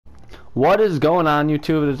What is going on,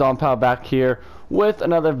 YouTube? It is On back here with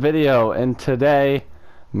another video, and today,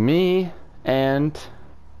 me and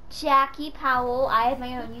Jackie Powell. I have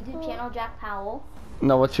my own YouTube channel, Jack Powell.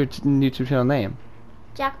 No, what's your YouTube channel name?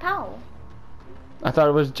 Jack Powell. I thought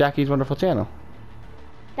it was Jackie's Wonderful Channel.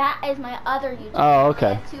 That is my other YouTube channel. Oh, okay.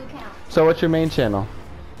 I have 2 accounts. So what's your main channel?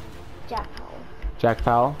 Jack Powell. Jack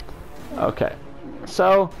Powell? Okay.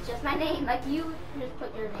 So Just my name, like you just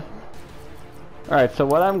put your name. alright, so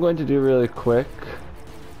what I'm going to do really quick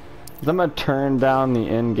is I'm going to turn down the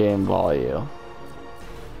in-game volume.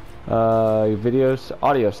 Videos,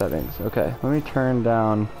 audio settings. Okay, let me turn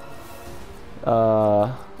down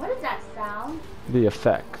What is that sound? the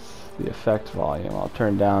effects volume. I'll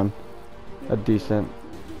turn down a decent.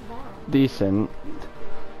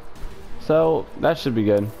 So that should be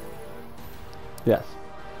good. Yes.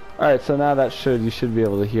 Alright, so now you should be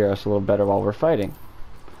able to hear us a little better while we're fighting.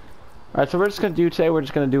 Alright, so we're just going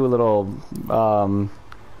to do a little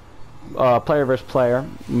player versus player,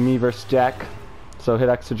 me versus Jack. So hit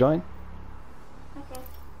X to join. Okay.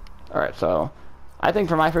 Alright, so I think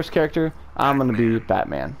for my first character, I'm going to be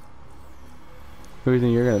Batman. Who do you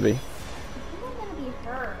think you're going to be? I'm gonna be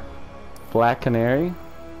her. Black Canary?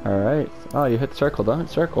 Alright. Oh, you hit circle. Don't hit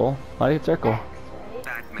circle. Why do you hit circle? X,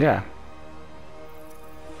 right? Yeah.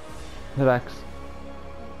 Hit X.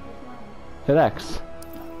 Hit X.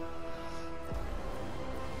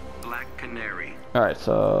 Black Canary. Alright,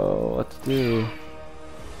 so let's do.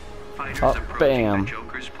 Fighters Oh, approaching bam. the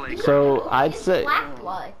Joker's play. So I'd It's say Black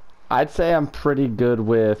blood. I'm pretty good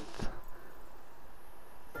with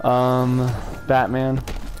Batman.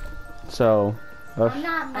 So I'm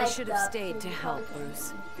not I should have mic'd up, stayed so to you help, probably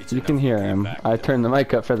Bruce. you can hear him. I turned the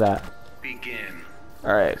mic up for that. Begin.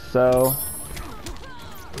 Alright, so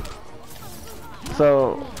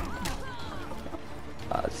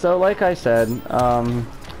like I said,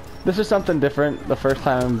 this is something different. The first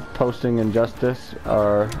time I'm posting Injustice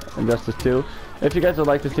or Injustice 2. If you guys would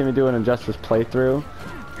like to see me do an Injustice playthrough,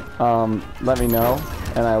 let me know,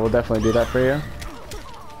 and I will definitely do that for you.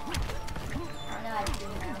 I know I do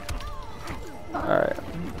now. Alright.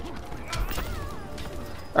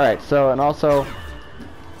 Alright, so, and also,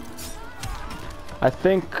 I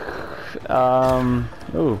think,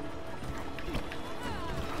 ooh.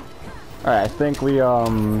 Alright, I think we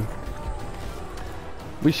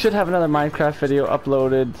should have another Minecraft video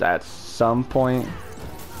uploaded at some point.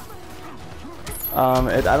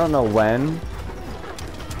 I don't know when.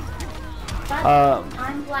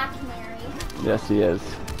 I'm Black Canary. Yes, he is.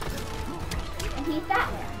 And he's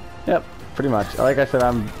Batman. Yep, pretty much. Like I said,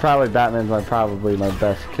 Batman's probably my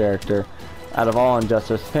best character out of all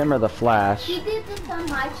Injustice. Him or the Flash. He did this on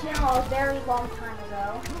my channel a very long time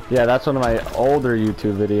ago. Yeah, that's one of my older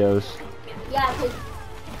YouTube videos. Yeah,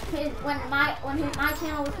 when my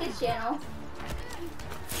channel was his channel.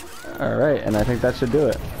 Alright, and I think that should do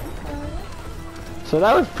it. So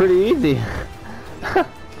that was pretty easy.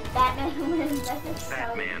 Batman wins.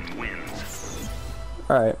 Batman wins.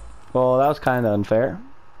 Alright, well that was kind of unfair.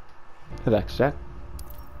 Hit X, Jack.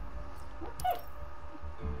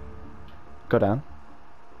 Go down.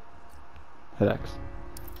 Hit X.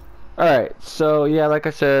 Alright, so yeah, like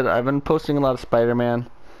I said, I've been posting a lot of Spider-Man.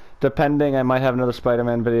 Depending, I might have another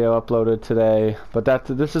Spider-Man video uploaded today. But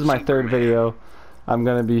this is my third video I'm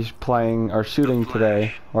going to be playing or shooting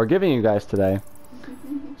today, or giving you guys today.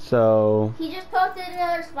 So He just posted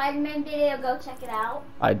another Spider-Man video. Go check it out.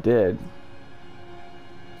 I did.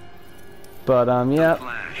 But yeah,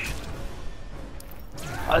 Flash.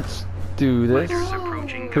 let's do this. Fighters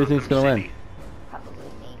approaching Who do you think's Gotham gonna City.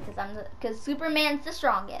 Probably me, because Superman's the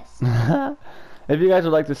strongest. win? If you guys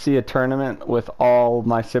would like to see a tournament with all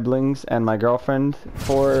my siblings and my girlfriend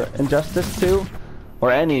for Injustice 2 or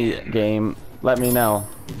any game, let me know.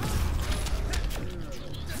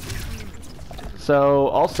 So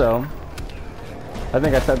also, I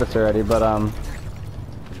think I said this already, but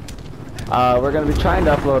we're gonna be trying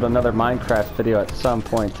to upload another Minecraft video at some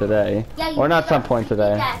point today, Yeah, or not some point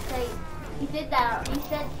today. You said that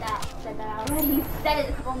already. You said it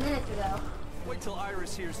a couple minutes ago. Wait till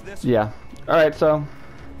Iris hears this. Yeah. Alright, so,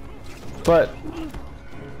 but,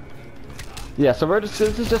 yeah, so this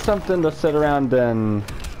is just something to sit around and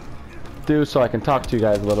do so I can talk to you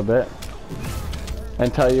guys a little bit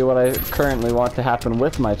and tell you what I currently want to happen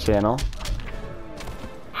with my channel.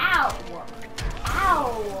 Ow!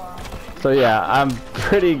 Ow! So yeah, I'm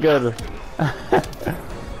pretty good,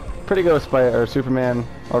 pretty good with Superman,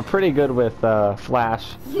 or pretty good with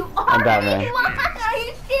Flash You and Batman. already won! Are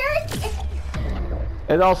you serious?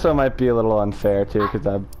 It also might be a little unfair too, because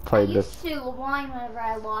I've played I this. used to whine whenever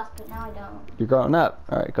I lost, but now I don't. You're growing up.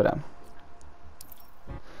 Alright, go down.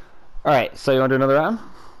 All right, so you want to do another round?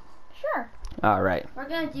 Sure. All right. We're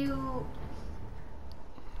gonna do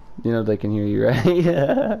You know they can hear you, right?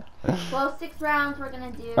 Yeah. 6 rounds. We're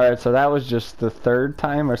gonna do. All right, so that was just the third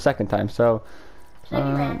time or second time. So. Should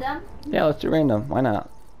I do random? Yeah, let's do random. Why not?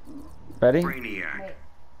 Ready? Brainiac. Wait.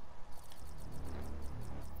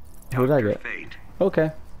 Who did I Dr. get? Fate.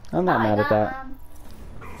 Okay, I'm not I mad at got, that.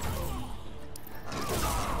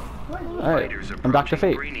 who are you? All right, Fighters I'm Dr.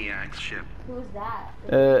 Fate. approaching Brainiac's ship. Who's that?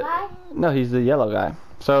 The blue guy? No, he's the yellow guy.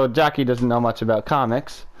 So Jackie doesn't know much about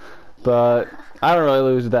comics, but I don't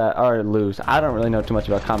really I don't really know too much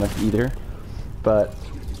about comics either. But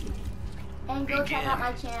And go check out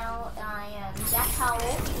my channel. I am Jack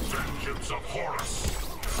Howell.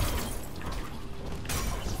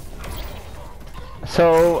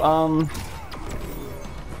 so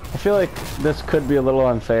I feel like this could be a little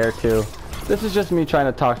unfair too. This is just me trying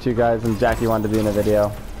to talk to you guys, and Jackie wanted to be in a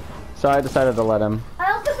video, so I decided to let him.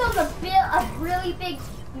 I also built a really big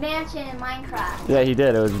mansion in Minecraft. Yeah, he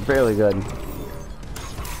did. It was really good.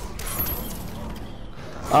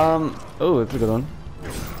 Oh, that's a good one.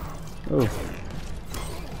 Oh.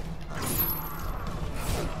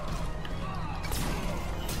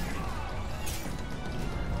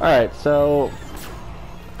 Alright, so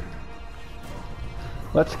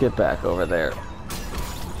let's get back over there.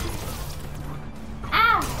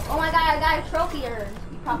 Ah! Oh my god, I got a trophy earned.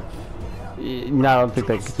 You probably No, I don't think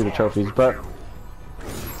they can see the trophies, but...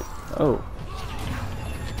 Oh.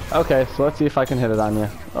 Okay, so let's see if I can hit it on you.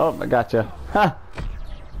 Oh, I gotcha. Ha!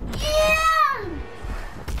 Yeah!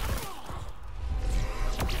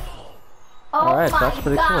 Oh Alright, my that's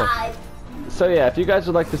pretty god. So yeah, if you guys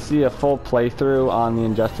would like to see a full playthrough on the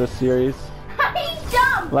Injustice series, He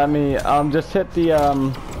jumped! let me just hit the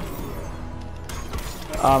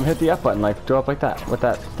F button, like go up like that with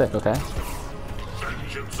that stick, okay?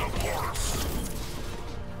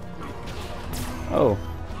 Oh.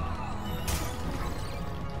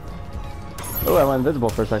 Oh, I went invisible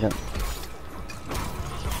for a second.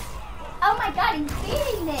 Oh my god, he's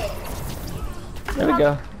beating me! There we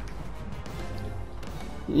go.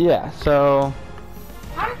 Yeah, so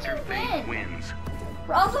How did Dr. you Fate win? wins.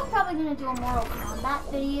 We're also probably gonna do a Mortal Kombat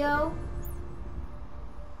video.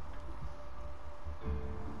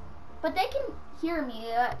 But they can hear me,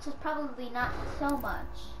 it's just probably not so much.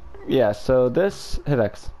 yeah, so this hit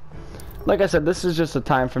X. Like I said, this is just a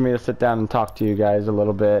time for me to sit down and talk to you guys a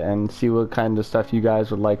little bit and see what kind of stuff you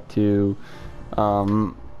guys would like to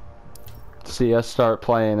see us start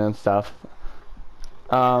playing and stuff.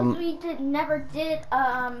 We never did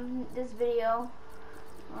this video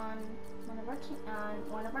on one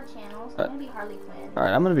of our channels. It's gonna be Harley Quinn.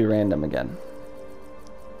 Alright, I'm gonna be random again.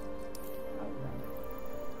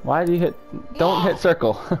 Why do you hit... Don't hit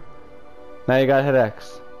circle. Now you gotta hit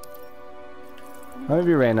X. Let me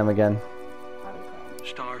be random again. Harley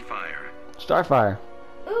Quinn. Starfire. Starfire.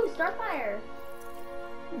 Ooh, Starfire.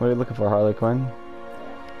 What are you looking for, Harley Quinn?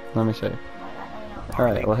 Let me show you. Oh my god, I know.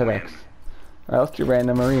 Alright, we'll hit X. Alright, let's do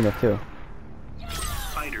random arena too.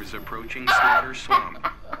 Fighters approaching Slaughter Swamp.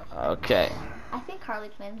 Okay. I think Harley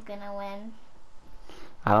Quinn's gonna win.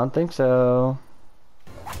 I don't think so.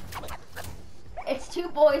 It's two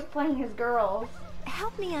boys playing as girls.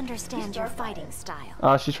 Help me understand your fighting style.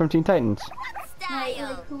 Oh, she's from Teen Titans. Like,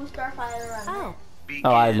 who's Starfire on Oh,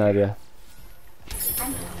 Oh, I have no idea.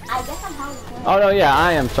 I guess I'm Harley Quinn. Oh no, yeah,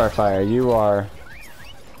 I am Starfire. You are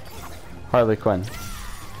Harley Quinn.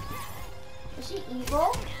 Is she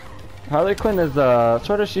evil? Harley Quinn is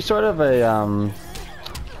she's sort of a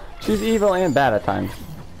she's evil and bad at times.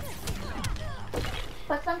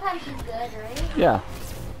 But sometimes she's good, right? Yeah.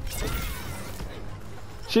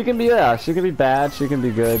 She can be bad, she can be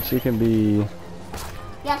good, she can be...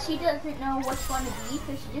 Yeah, she doesn't know which one to be,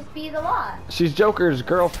 so she just bees a lot. She's Joker's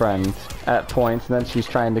girlfriend at points, and then she's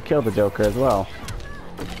trying to kill the Joker as well.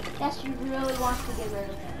 Yeah, she really wants to get rid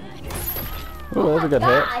of him. Ooh, that was a good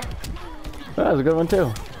hit. God. That was a good one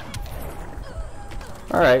too.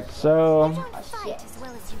 Alright, so... Oh, shit. as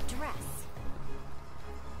well as you dress.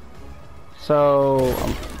 So...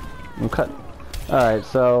 I'm cutting... Alright,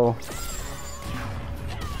 so...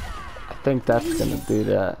 I think that's gonna do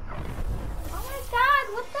that. Oh my god,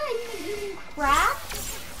 what the? You using crap? I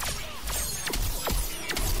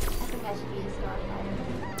think I should be the Starfire.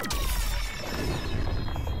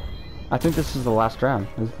 I think this is the last round,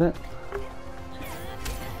 isn't it?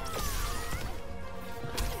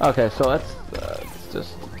 Okay, so let's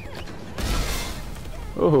just...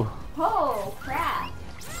 Ooh. Oh, crap.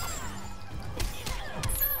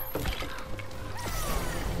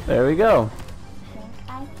 There we go. Think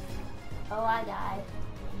I... Oh, I died.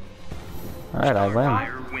 Alright, I win.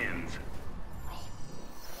 Starfire wins.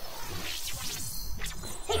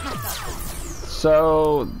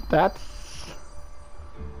 So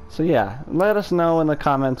yeah, let us know in the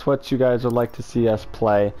comments what you guys would like to see us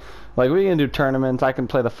play. Like, we can do tournaments. I can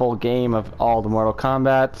play the full game of all the Mortal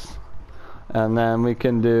Kombats, and then we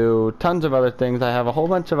can do tons of other things. I have a whole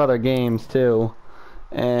bunch of other games too,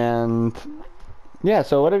 and yeah,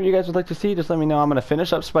 so whatever you guys would like to see, just let me know. I'm gonna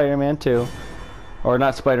finish up Spider-Man 2, or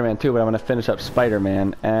not Spider-Man 2, but I'm gonna finish up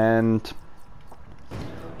Spider-Man, and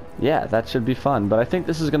yeah, that should be fun. But I think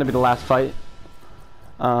this is gonna be the last fight.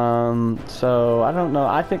 So I don't know.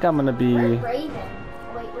 I think I'm gonna be. Where's Raven?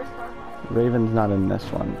 Wait, where's Starfire? Raven's not in this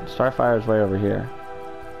one. Starfire's way over here,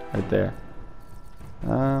 right there.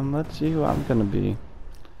 Let's see who I'm gonna be.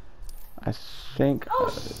 I think. Oh,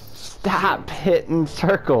 stop hitting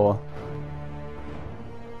circle.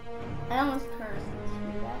 I almost cursed.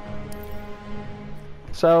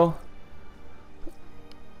 So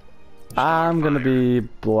I'm gonna be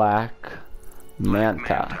Black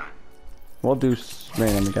Manta. We'll do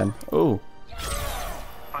random again. Ooh.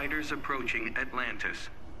 Fighters approaching Atlantis.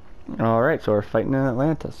 Alright, so we're fighting in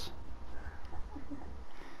Atlantis.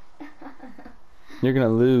 You're gonna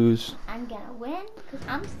lose. I'm gonna win because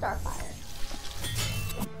I'm Starfire.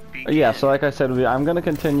 Yeah, so like I said, I'm gonna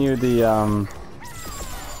continue the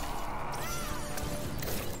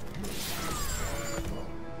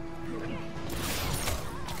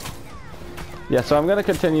yeah, so I'm gonna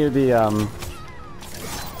continue the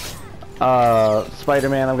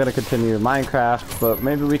Spider-Man. I'm gonna continue Minecraft, but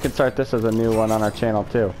maybe we can start this as a new one on our channel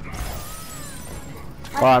too.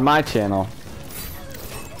 Well, on my channel.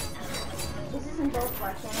 This isn't both of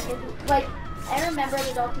our channels. Like, I remember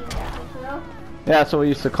the Adult Team Battle Show. Yeah, that's what we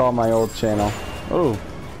used to call my old channel. Ooh.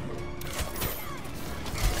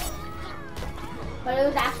 But it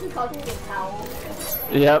was actually called Big Towel.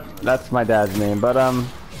 Yep, that's my dad's name. But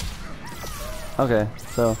okay,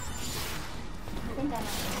 so. I think I know.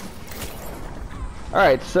 All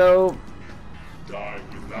right, so. Die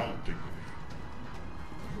without dignity.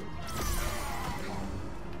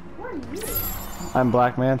 Who are you? I'm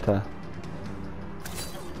Black Manta.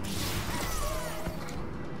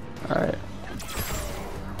 All right.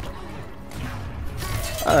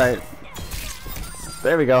 All right.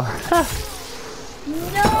 There we go.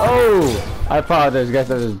 No! Oh! I apologize, guys.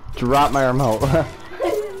 I just dropped my remote. That's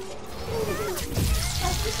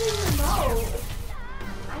just his remote.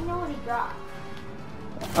 I know what he dropped.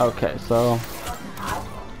 Okay, so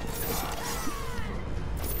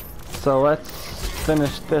let's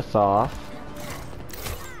finish this off.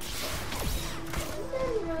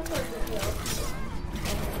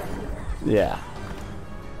 Yeah.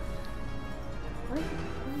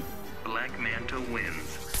 Black Manta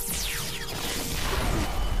wins.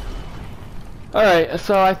 Alright,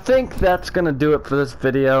 so I think that's gonna do it for this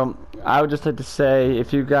video. I would just like to say,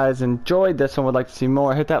 if you guys enjoyed this and would like to see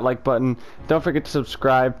more, hit that like button. Don't forget to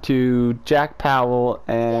subscribe to Jack Powell,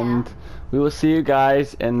 and we will see you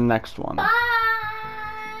guys in the next one. Bye!